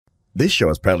This show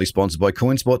is proudly sponsored by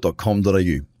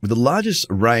coinspot.com.au, with the largest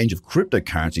range of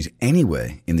cryptocurrencies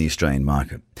anywhere in the Australian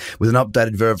market. With an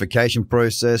updated verification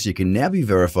process, you can now be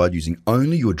verified using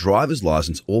only your driver's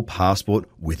license or passport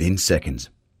within seconds.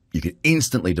 You can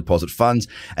instantly deposit funds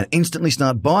and instantly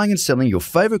start buying and selling your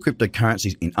favorite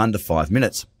cryptocurrencies in under 5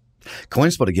 minutes.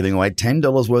 CoinSpot are giving away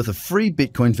 $10 worth of free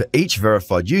Bitcoin for each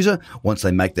verified user once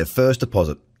they make their first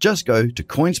deposit. Just go to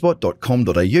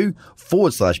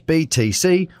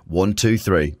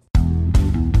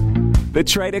coinspot.com.au/BTC123. The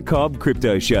Trader Cobb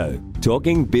Crypto Show,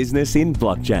 talking business in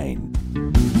blockchain.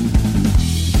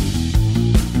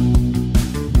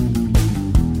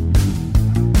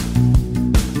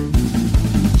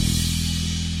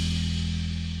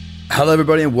 Hello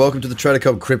everybody and welcome to the Trader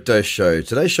Cobb Crypto Show.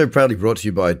 Today's show proudly brought to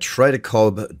you by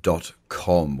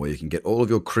tradercobb.com, where you can get all of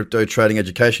your crypto trading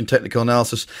education, technical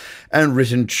analysis and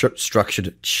written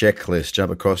structured checklist.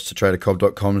 Jump across to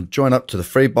tradercobb.com and join up to the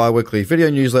free bi-weekly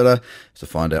video newsletter to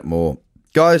find out more.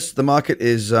 Guys, the market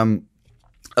is a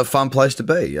fun place to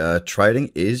be.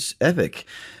 Trading is epic,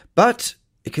 but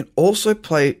it can also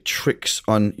play tricks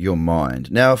on your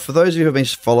mind. Now, for those of you who have been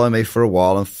following me for a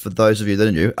while, and for those of you that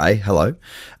are new, A, hello.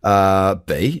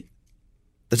 B,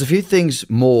 there's a few things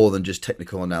more than just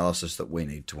technical analysis that we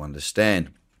need to understand.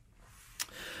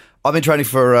 I've been trading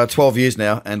for 12 years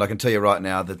now, and I can tell you right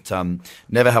now that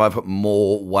never have I put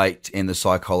more weight in the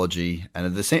psychology.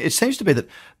 And it seems to be that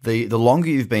the longer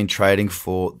you've been trading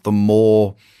for, the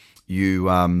more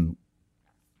you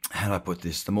how do I put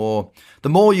this? The more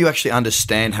you actually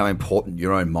understand how important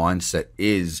your own mindset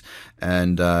is,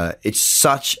 and it's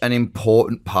such an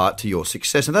important part to your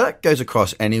success. And that goes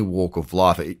across any walk of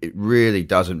life. It really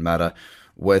doesn't matter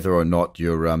whether or not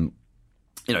you're, it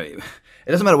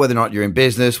doesn't matter whether or not you're in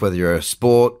business, whether you're a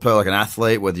sport, like an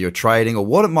athlete, whether you're trading or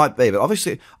what it might be. But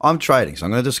obviously, I'm trading, so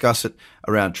I'm going to discuss it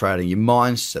around trading, your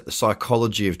mindset, the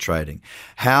psychology of trading,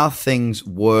 how things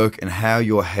work, and how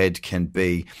your head can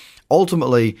be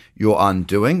ultimately your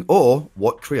undoing, or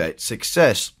what creates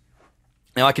success.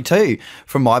 Now, I can tell you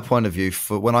from my point of view,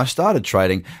 for when I started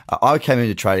trading, I came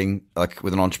into trading like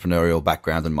with an entrepreneurial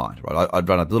background in mind. Right, I'd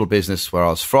run a little business where I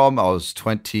was from. I was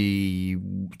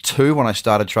 22 when I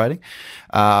started trading,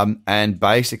 and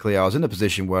basically I was in a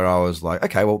position where I was like,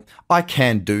 okay, well, I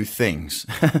can do things.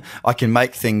 I can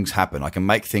make things happen. I can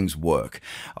make things work.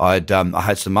 I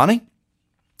had some money.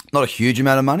 Not a huge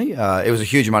amount of money. It was a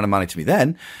huge amount of money to me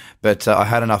then, but I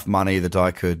had enough money that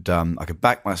I could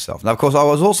back myself. Now, of course, I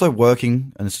was also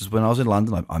working, and this is when I was in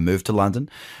London. I moved to London.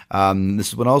 This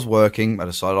is when I was working. I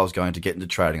decided I was going to get into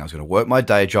trading. I was going to work my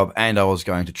day job, and I was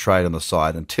going to trade on the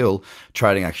side until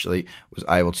trading actually was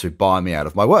able to buy me out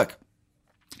of my work.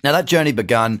 Now, that journey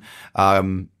began,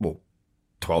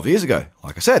 12 years ago,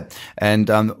 like I said. And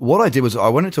what I did was I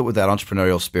went into it with that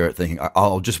entrepreneurial spirit, thinking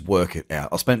I'll just work it out.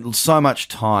 I spent so much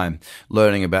time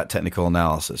learning about technical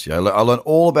analysis. I learned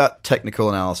all about technical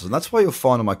analysis, and that's why you'll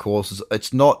find in my courses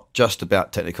it's not just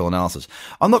about technical analysis.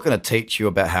 I'm not going to teach you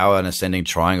about how an ascending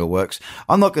triangle works.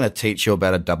 I'm not going to teach you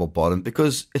about a double bottom,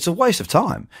 because it's a waste of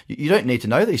time. You don't need to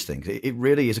know these things. It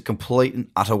really is a complete and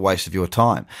utter waste of your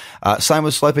time. Same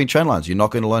with sloping trend lines. You're not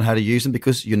going to learn how to use them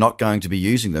because you're not going to be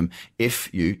using them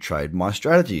if you trade my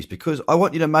strategies, because I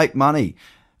want you to make money,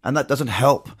 and that doesn't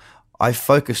help. I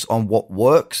focus on what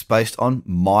works based on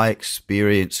my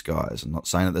experience, guys. I'm not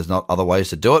saying that there's not other ways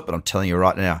to do it, but I'm telling you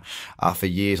right now, for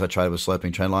years I traded with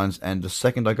sloping trend lines, and the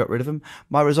second I got rid of them,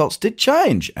 my results did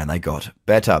change and they got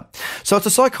better. So it's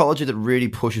a psychology that really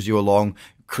pushes you along,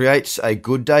 creates a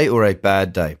good day or a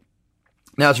bad day.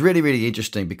 Now, it's really, really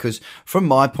interesting because from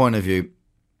my point of view,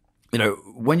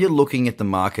 when you're looking at the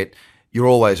market, you're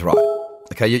always right.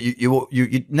 Okay,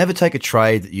 you never take a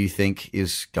trade that you think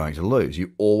is going to lose.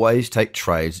 You always take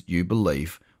trades you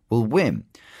believe will win.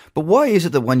 But why is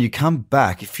it that when you come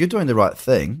back, if you're doing the right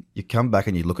thing, you come back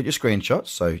and you look at your screenshots.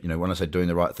 So, when I say doing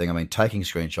the right thing, I mean taking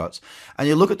screenshots. And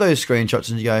you look at those screenshots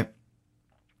and you go,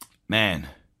 man,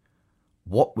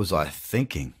 what was I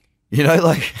thinking?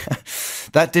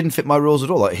 That didn't fit my rules at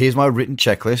all. Here's my written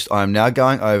checklist. I am now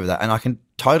going over that, and I can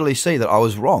totally see that I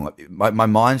was wrong. My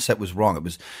mindset was wrong.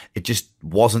 It just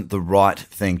wasn't the right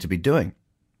thing to be doing.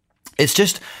 It's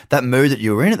just that mood that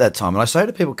you were in at that time. And I say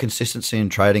to people, consistency in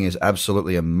trading is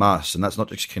absolutely a must. And that's not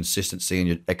just consistency in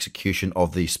your execution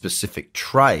of the specific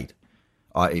trade,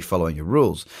 i.e. following your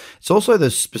rules. It's also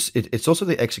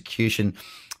the execution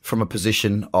from a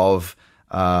position of,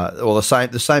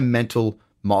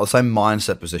 the same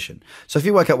mindset position. So if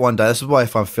you wake up one day, this is why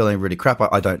if I'm feeling really crap,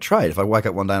 I don't trade. If I wake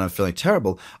up one day and I'm feeling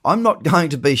terrible, I'm not going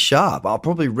to be sharp. I'll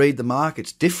probably read the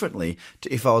markets differently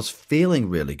to if I was feeling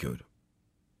really good.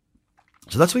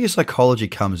 So that's where your psychology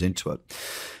comes into it.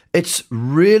 It's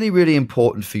really, really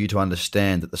important for you to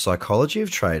understand that the psychology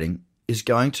of trading is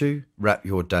going to wrap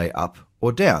your day up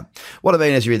or down. What I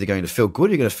mean is you're either going to feel good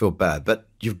or you're going to feel bad, but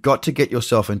you've got to get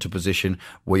yourself into a position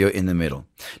where you're in the middle.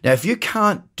 Now, if you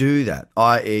can't do that,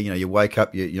 i.e., you wake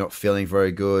up, you're not feeling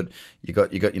very good, you're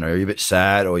a bit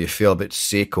sad or you feel a bit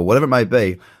sick or whatever it may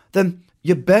be, then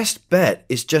your best bet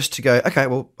is just to go, okay,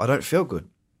 well, I don't feel good.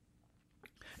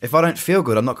 If I don't feel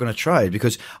good, I'm not going to trade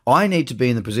because I need to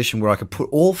be in the position where I can put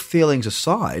all feelings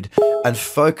aside and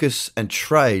focus and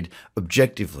trade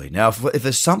objectively. Now, if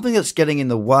there's something that's getting in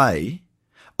the way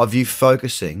of you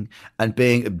focusing and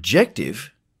being objective,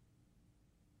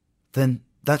 then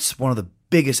that's one of the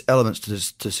biggest elements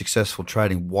to successful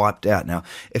trading wiped out. Now,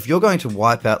 if you're going to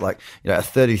wipe out a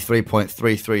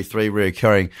 33.333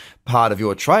 recurring part of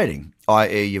your trading,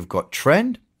 i.e. you've got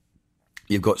trend,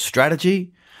 you've got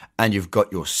strategy, and you've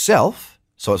got yourself,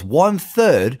 so it's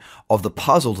 1/3 of the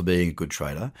puzzle to being a good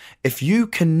trader. If you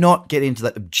cannot get into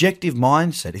that objective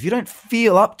mindset, if you don't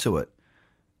feel up to it,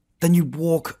 then you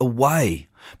walk away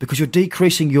because you're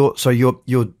decreasing you're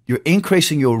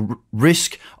increasing your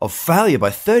risk of failure by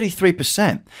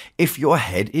 33% if your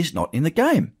head is not in the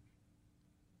game.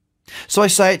 So I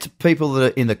say it to people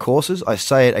that are in the courses. I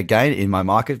say it again in my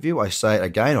market view. I say it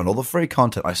again on all the free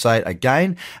content. I say it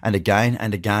again and again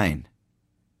and again.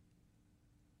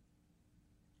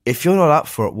 If you're not up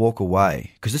for it, walk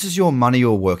away because this is your money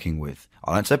you're working with.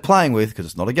 I don't say playing with because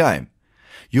it's not a game.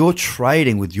 You're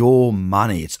trading with your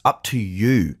money. It's up to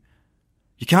you.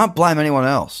 You can't blame anyone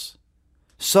else.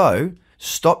 So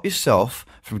stop yourself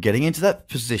from getting into that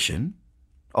position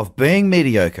of being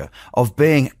mediocre, of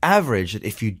being average, that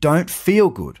if you don't feel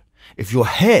good, if your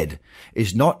head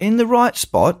is not in the right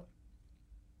spot,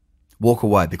 walk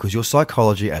away because your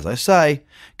psychology, as I say,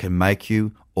 can make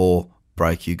you or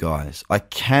break you guys. I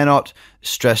cannot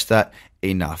stress that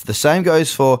enough. The same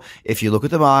goes for if you look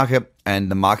at the market and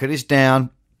the market is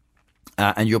down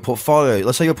and your portfolio,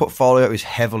 let's say your portfolio is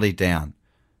heavily down.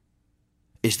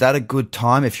 Is that a good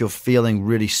time if you're feeling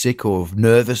really sick or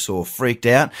nervous or freaked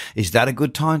out? Is that a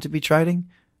good time to be trading?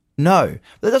 No.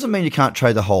 That doesn't mean you can't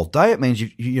trade the whole day. It means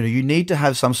you need to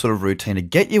have some sort of routine to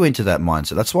get you into that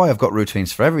mindset. That's why I've got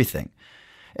routines for everything.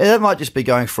 And that might just be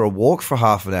going for a walk for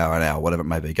half an hour, whatever it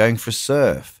may be, going for a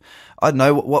surf. I don't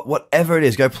know, whatever it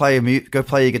is, go play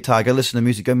your guitar, go listen to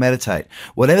music, go meditate.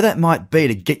 Whatever that might be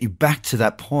to get you back to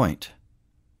that point.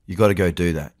 You got to go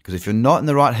do that because if you're not in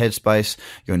the right headspace,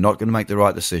 you're not going to make the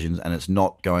right decisions and it's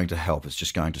not going to help. It's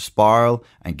just going to spiral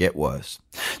and get worse.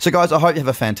 So guys, I hope you have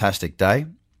a fantastic day.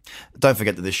 Don't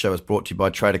forget that this show is brought to you by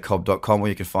tradercobb.com where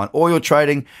you can find all your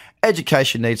trading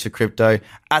education needs for crypto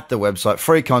at the website.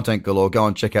 Free content galore. Go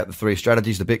and check out the 3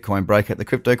 strategies, the Bitcoin breakout, the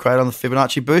crypto crater, and the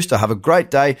Fibonacci booster. Have a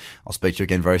great day. I'll speak to you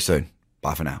again very soon.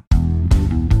 Bye for now.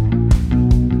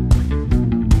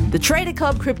 The Trader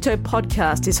Cobb Crypto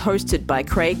Podcast is hosted by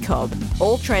Craig Cobb.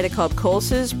 All Trader Cobb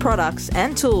courses, products,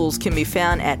 and tools can be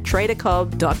found at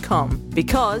tradercobb.com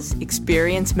because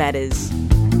experience matters.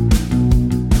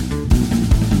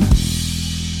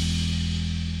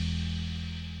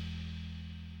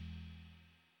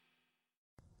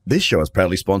 This show is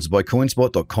proudly sponsored by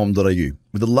coinspot.com.au,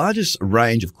 with the largest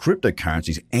range of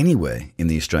cryptocurrencies anywhere in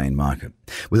the Australian market.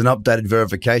 With an updated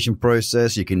verification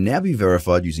process, you can now be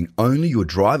verified using only your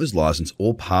driver's license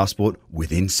or passport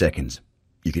within seconds.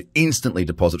 You can instantly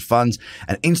deposit funds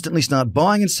and instantly start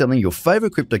buying and selling your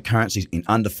favorite cryptocurrencies in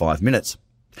under 5 minutes.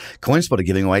 CoinSpot are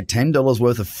giving away $10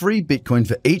 worth of free Bitcoin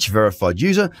for each verified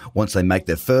user once they make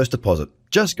their first deposit.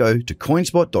 Just go to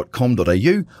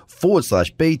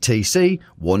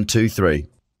coinspot.com.au/BTC123.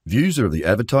 Views are of the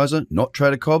advertiser, not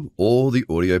Trader Cobb or the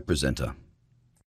audio presenter.